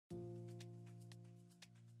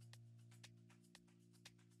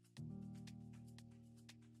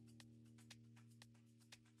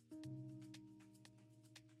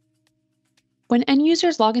When end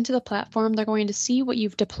users log into the platform, they're going to see what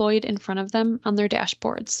you've deployed in front of them on their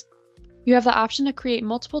dashboards. You have the option to create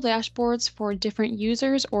multiple dashboards for different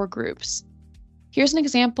users or groups. Here's an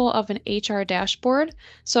example of an HR dashboard.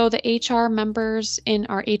 So the HR members in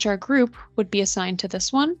our HR group would be assigned to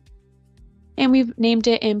this one. And we've named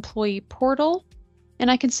it Employee Portal. And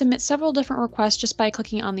I can submit several different requests just by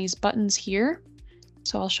clicking on these buttons here.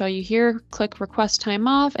 So I'll show you here, click Request Time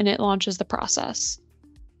Off, and it launches the process.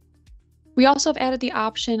 We also have added the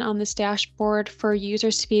option on this dashboard for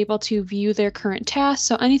users to be able to view their current tasks,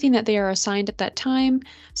 so anything that they are assigned at that time.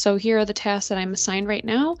 So here are the tasks that I'm assigned right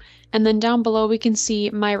now. And then down below we can see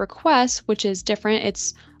my requests, which is different.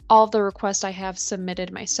 It's all of the requests I have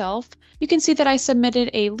submitted myself. You can see that I submitted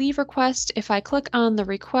a leave request. If I click on the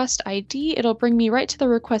request ID, it'll bring me right to the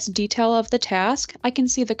request detail of the task. I can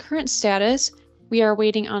see the current status. We are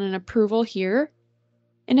waiting on an approval here.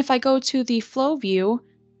 And if I go to the flow view,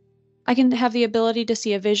 I can have the ability to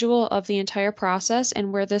see a visual of the entire process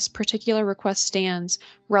and where this particular request stands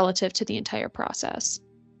relative to the entire process.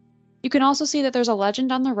 You can also see that there's a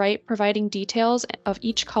legend on the right providing details of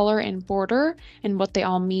each color and border and what they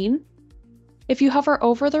all mean. If you hover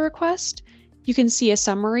over the request, you can see a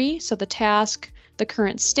summary, so the task, the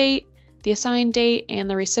current state, the assigned date, and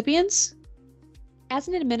the recipients. As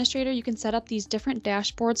an administrator, you can set up these different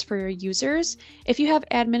dashboards for your users. If you have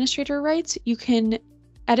administrator rights, you can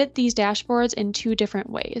edit these dashboards in two different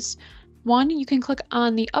ways. One, you can click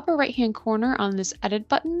on the upper right-hand corner on this edit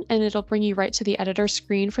button and it'll bring you right to the editor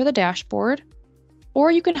screen for the dashboard.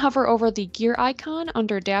 Or you can hover over the gear icon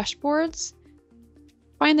under dashboards,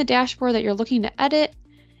 find the dashboard that you're looking to edit,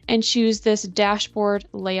 and choose this dashboard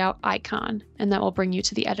layout icon, and that will bring you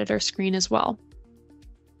to the editor screen as well.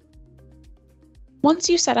 Once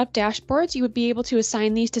you set up dashboards, you would be able to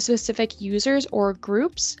assign these to specific users or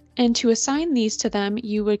groups. And to assign these to them,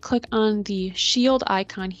 you would click on the shield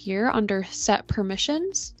icon here under Set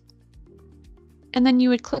Permissions. And then you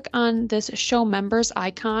would click on this Show Members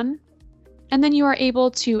icon. And then you are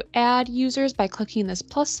able to add users by clicking this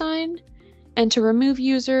plus sign. And to remove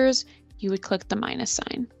users, you would click the minus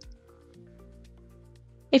sign.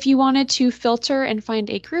 If you wanted to filter and find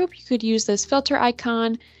a group, you could use this filter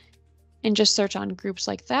icon and just search on groups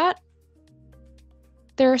like that.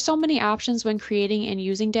 There are so many options when creating and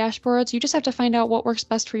using dashboards. You just have to find out what works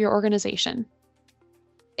best for your organization.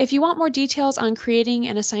 If you want more details on creating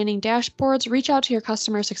and assigning dashboards, reach out to your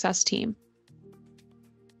customer success team.